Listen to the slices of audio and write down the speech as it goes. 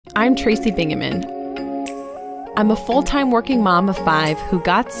I'm Tracy Bingaman. I'm a full-time working mom of 5 who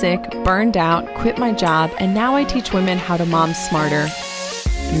got sick, burned out, quit my job, and now I teach women how to mom smarter,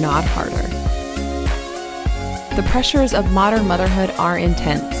 not harder. The pressures of modern motherhood are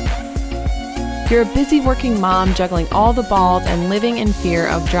intense. You're a busy working mom juggling all the balls and living in fear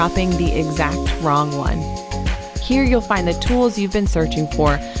of dropping the exact wrong one. Here you'll find the tools you've been searching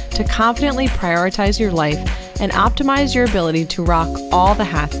for to confidently prioritize your life and optimize your ability to rock all the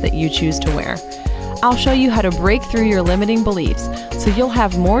hats that you choose to wear. I'll show you how to break through your limiting beliefs so you'll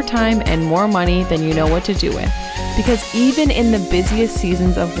have more time and more money than you know what to do with. Because even in the busiest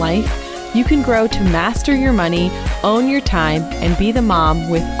seasons of life, you can grow to master your money, own your time, and be the mom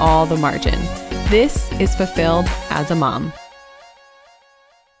with all the margin. This is Fulfilled as a Mom.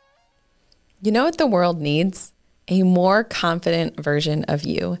 You know what the world needs? A more confident version of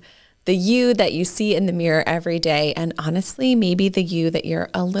you. The you that you see in the mirror every day, and honestly, maybe the you that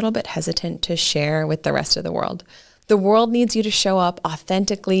you're a little bit hesitant to share with the rest of the world. The world needs you to show up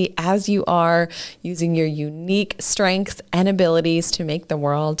authentically as you are, using your unique strengths and abilities to make the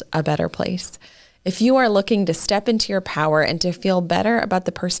world a better place. If you are looking to step into your power and to feel better about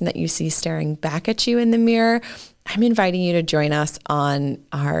the person that you see staring back at you in the mirror, I'm inviting you to join us on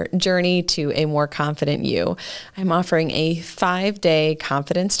our journey to a more confident you. I'm offering a 5-day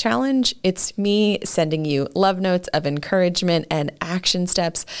confidence challenge. It's me sending you love notes of encouragement and action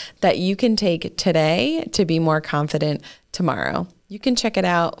steps that you can take today to be more confident tomorrow. You can check it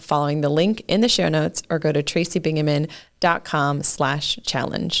out following the link in the show notes or go to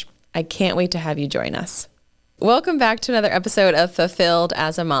tracybingaman.com/challenge. I can't wait to have you join us. Welcome back to another episode of Fulfilled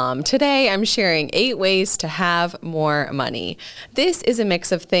as a Mom. Today, I'm sharing 8 ways to have more money. This is a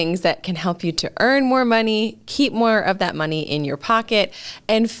mix of things that can help you to earn more money, keep more of that money in your pocket,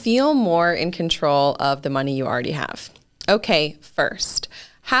 and feel more in control of the money you already have. Okay, first,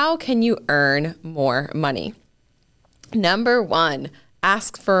 how can you earn more money? Number 1,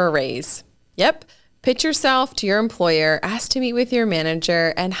 ask for a raise. Yep. Pitch yourself to your employer, ask to meet with your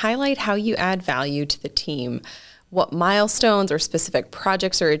manager, and highlight how you add value to the team. What milestones or specific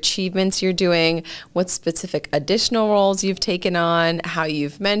projects or achievements you're doing, what specific additional roles you've taken on, how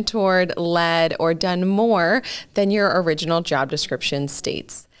you've mentored, led, or done more than your original job description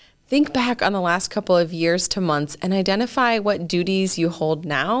states. Think back on the last couple of years to months and identify what duties you hold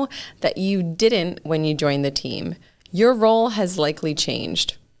now that you didn't when you joined the team. Your role has likely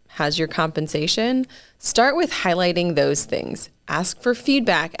changed. Has your compensation? Start with highlighting those things. Ask for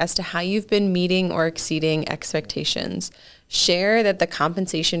feedback as to how you've been meeting or exceeding expectations. Share that the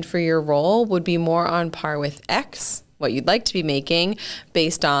compensation for your role would be more on par with X, what you'd like to be making,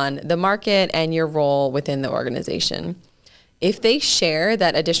 based on the market and your role within the organization. If they share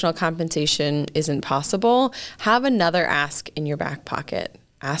that additional compensation isn't possible, have another ask in your back pocket.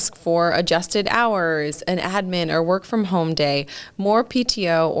 Ask for adjusted hours, an admin or work from home day, more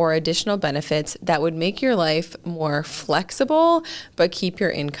PTO, or additional benefits that would make your life more flexible, but keep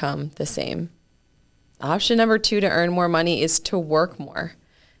your income the same. Option number 2 to earn more money is to work more.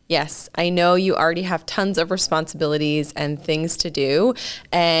 Yes, I know you already have tons of responsibilities and things to do.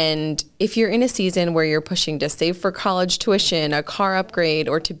 And if you're in a season where you're pushing to save for college tuition, a car upgrade,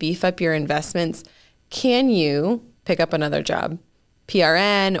 or to beef up your investments, can you pick up another job?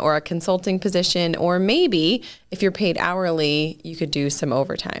 PRN or a consulting position, or maybe if you're paid hourly, you could do some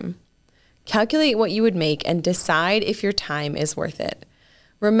overtime. Calculate what you would make and decide if your time is worth it.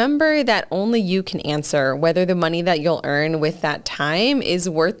 Remember that only you can answer whether the money that you'll earn with that time is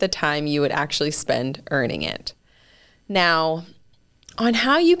worth the time you would actually spend earning it. Now, on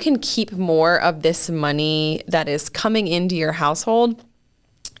how you can keep more of this money that is coming into your household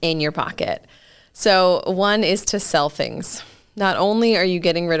in your pocket. So 1 is to sell things. Not only are you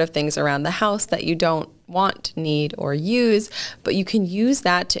getting rid of things around the house that you don't want, need, or use, but you can use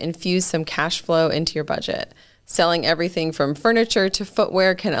that to infuse some cash flow into your budget. Selling everything from furniture to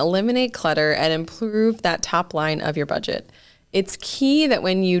footwear can eliminate clutter and improve that top line of your budget. It's key that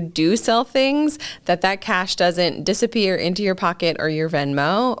when you do sell things, that cash doesn't disappear into your pocket or your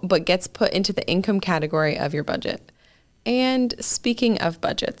Venmo, but gets put into the income category of your budget. And speaking of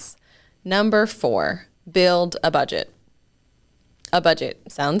budgets, number 4, build a budget. A budget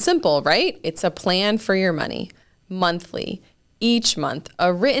sounds simple, right? It's a plan for your money, monthly, each month,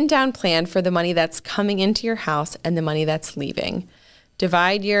 a written down plan for the money that's coming into your house and the money that's leaving.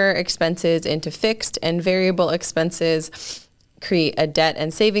 Divide your expenses into fixed and variable expenses, create a debt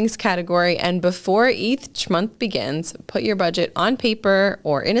and savings category, and before each month begins, put your budget on paper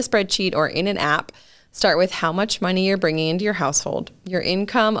or in a spreadsheet or in an app. Start with how much money you're bringing into your household. Your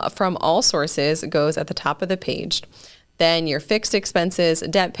income from all sources goes at the top of the page. Then your fixed expenses,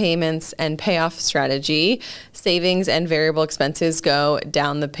 debt payments, and payoff strategy, savings and variable expenses go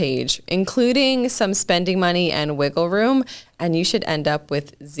down the page, including some spending money and wiggle room, and you should end up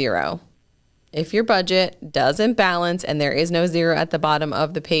with zero. If your budget doesn't balance and there is no zero at the bottom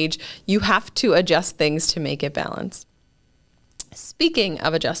of the page, you have to adjust things to make it balance. Speaking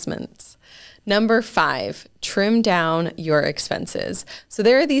of adjustments, number 5, trim down your expenses. So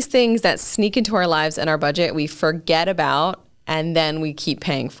there are these things that sneak into our lives and our budget we forget about and then we keep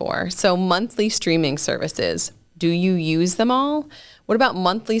paying for. So monthly streaming services, do you use them all? What about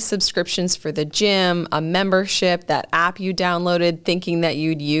monthly subscriptions for the gym, a membership, that app you downloaded thinking that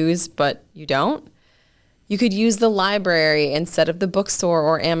you'd use, but you don't? You could use the library instead of the bookstore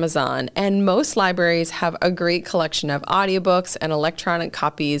or Amazon. And most libraries have a great collection of audiobooks and electronic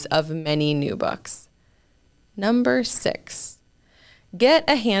copies of many new books. Number 6, get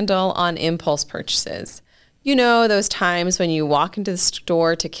a handle on impulse purchases. You know, those times when you walk into the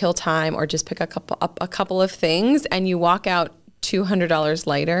store to kill time or just pick up a couple of things and you walk out $200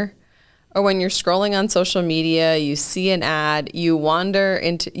 lighter, or when you're scrolling on social media, you see an ad, you wonder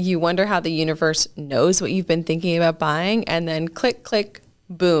how the universe knows what you've been thinking about buying, and then click, click,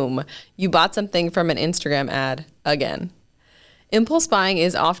 boom, you bought something from an Instagram ad again. Impulse buying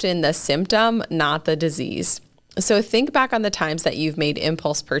is often the symptom, not the disease. So think back on the times that you've made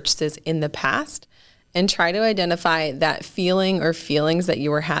impulse purchases in the past and try to identify that feeling or feelings that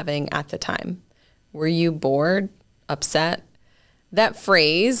you were having at the time. Were you bored, upset? That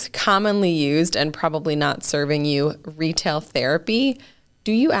phrase, commonly used and probably not serving you, retail therapy,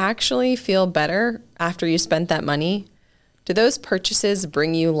 do you actually feel better after you spent that money? Do those purchases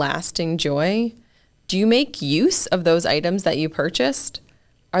bring you lasting joy? Do you make use of those items that you purchased?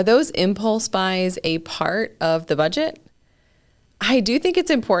 Are those impulse buys a part of the budget? I do think it's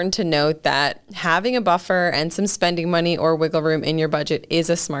important to note that having a buffer and some spending money or wiggle room in your budget is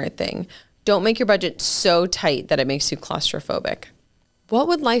a smart thing. Don't make your budget so tight that it makes you claustrophobic. What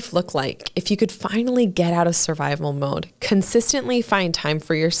would life look like if you could finally get out of survival mode, consistently find time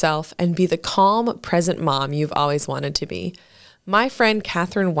for yourself, and be the calm, present mom you've always wanted to be? My friend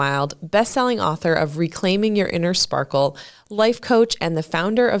Catherine Wild, best-selling author of Reclaiming Your Inner Sparkle, life coach, and the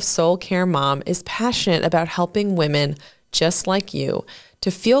founder of Soul Care Mom, is passionate about helping women just like you to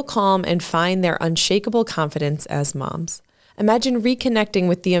feel calm and find their unshakable confidence as moms. Imagine reconnecting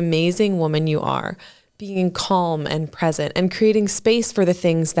with the amazing woman you are, being calm and present, and creating space for the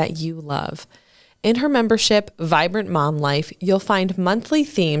things that you love. In her membership, Vibrant Mom Life, you'll find monthly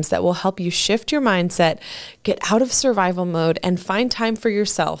themes that will help you shift your mindset, get out of survival mode, and find time for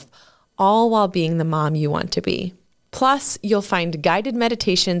yourself, all while being the mom you want to be. Plus, you'll find guided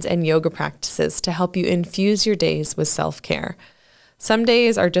meditations and yoga practices to help you infuse your days with self-care. Some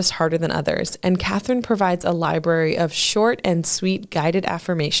days are just harder than others, and Catherine provides a library of short and sweet guided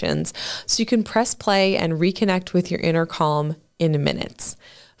affirmations so you can press play and reconnect with your inner calm in minutes.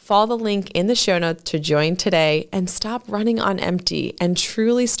 Follow the link in the show notes to join today and stop running on empty and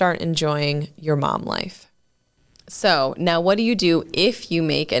truly start enjoying your mom life. So now what do you do if you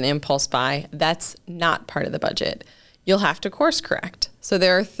make an impulse buy that's not part of the budget? You'll have to course correct. So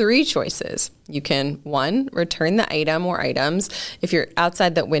there are 3 choices. You can, 1, return the item or items. If you're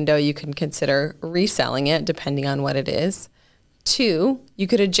outside that window, you can consider reselling it depending on what it is. 2, you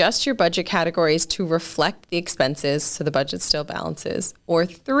could adjust your budget categories to reflect the expenses so the budget still balances. Or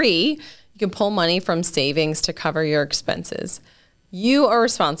 3, you can pull money from savings to cover your expenses. You are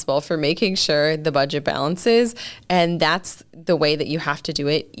responsible for making sure the budget balances, and that's the way that you have to do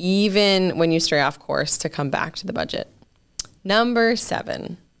it, even when you stray off course, to come back to the budget. Number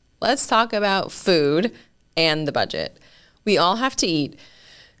 7, let's talk about food and the budget. We all have to eat,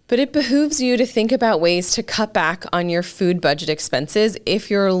 but it behooves you to think about ways to cut back on your food budget expenses if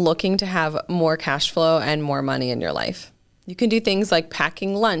you're looking to have more cash flow and more money in your life. You can do things like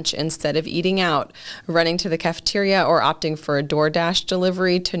packing lunch instead of eating out, running to the cafeteria, or opting for a DoorDash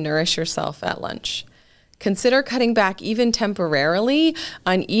delivery to nourish yourself at lunch. Consider cutting back even temporarily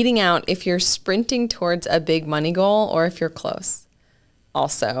on eating out if you're sprinting towards a big money goal or if you're close.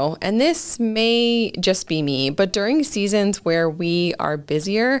 Also, and this may just be me, but during seasons where we are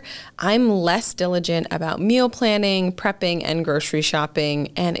busier, I'm less diligent about meal planning, prepping, and grocery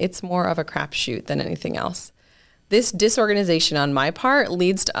shopping, and it's more of a crapshoot than anything else. This disorganization on my part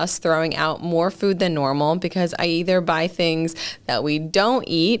leads to us throwing out more food than normal because I either buy things that we don't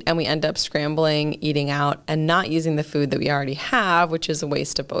eat and we end up scrambling, eating out, and not using the food that we already have, which is a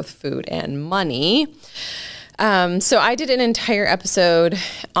waste of both food and money. So I did an entire episode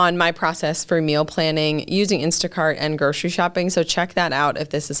on my process for meal planning using Instacart and grocery shopping. So check that out if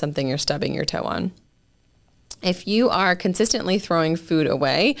this is something you're stubbing your toe on. If you are consistently throwing food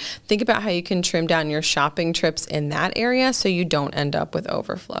away, think about how you can trim down your shopping trips in that area so you don't end up with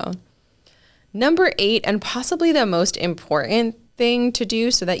overflow. Number 8, and possibly the most important thing to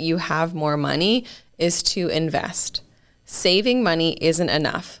do so that you have more money, is to invest. Saving money isn't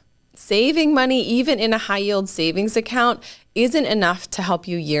enough. Saving money, even in a high-yield savings account, isn't enough to help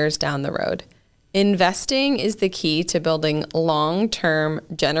you years down the road. Investing is the key to building long-term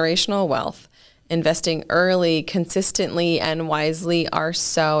generational wealth. Investing early, consistently, and wisely are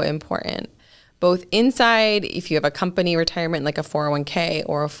so important. Both inside, if you have a company retirement like a 401k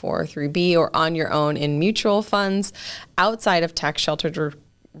or a 403b, or on your own in mutual funds, outside of tax-sheltered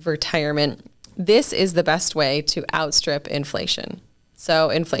retirement, this is the best way to outstrip inflation.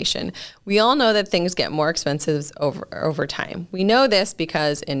 So inflation. We all know that things get more expensive over time. We know this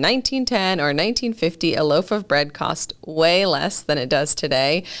because in 1910 or 1950, a loaf of bread cost way less than it does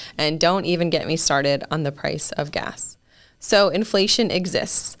today. And don't even get me started on the price of gas. So inflation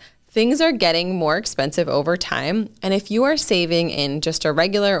exists. Things are getting more expensive over time. And if you are saving in just a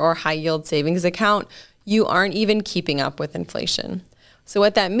regular or high yield savings account, you aren't even keeping up with inflation. So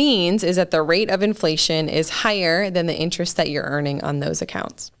what that means is that the rate of inflation is higher than the interest that you're earning on those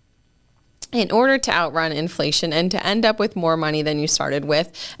accounts. In order to outrun inflation and to end up with more money than you started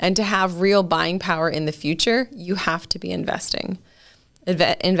with and to have real buying power in the future, you have to be investing.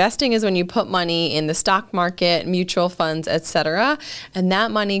 Investing is when you put money in the stock market, mutual funds, etc., and that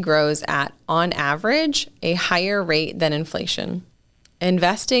money grows at, on average, a higher rate than inflation.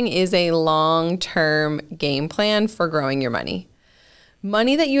 Investing is a long-term game plan for growing your money.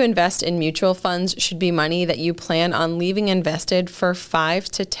 Money that you invest in mutual funds should be money that you plan on leaving invested for 5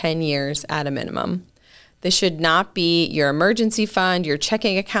 to 10 years at a minimum. This should not be your emergency fund, your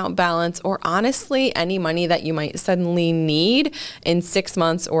checking account balance, or honestly, any money that you might suddenly need in 6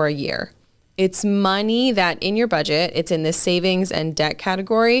 months or a year. It's money that in your budget, it's in the savings and debt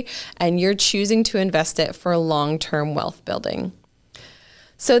category, and you're choosing to invest it for long-term wealth building.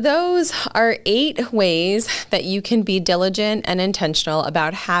 So those are 8 ways that you can be diligent and intentional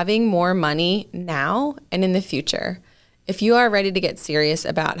about having more money now and in the future. If you are ready to get serious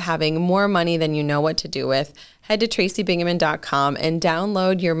about having more money than you know what to do with, head to tracybingaman.com and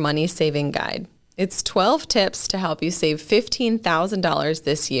download your money saving guide. It's 12 tips to help you save $15,000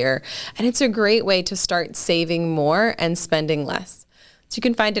 this year, and it's a great way to start saving more and spending less. So you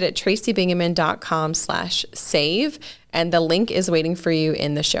can find it at tracybingaman.com/save, and the link is waiting for you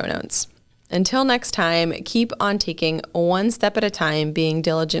in the show notes. Until next time, keep on taking one step at a time, being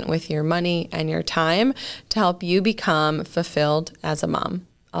diligent with your money and your time to help you become fulfilled as a mom.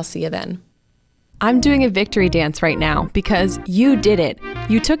 I'll see you then. I'm doing a victory dance right now because you did it.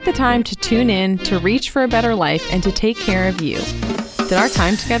 You took the time to tune in, to reach for a better life, and to take care of you. Did our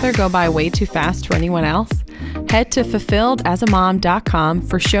time together go by way too fast for anyone else? Head to fulfilledAsAmom.com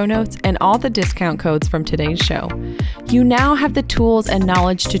for show notes and all the discount codes from today's show. You now have the tools and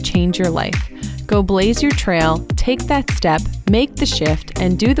knowledge to change your life. Go blaze your trail, take that step, make the shift,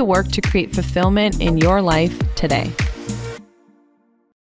 and do the work to create fulfillment in your life today.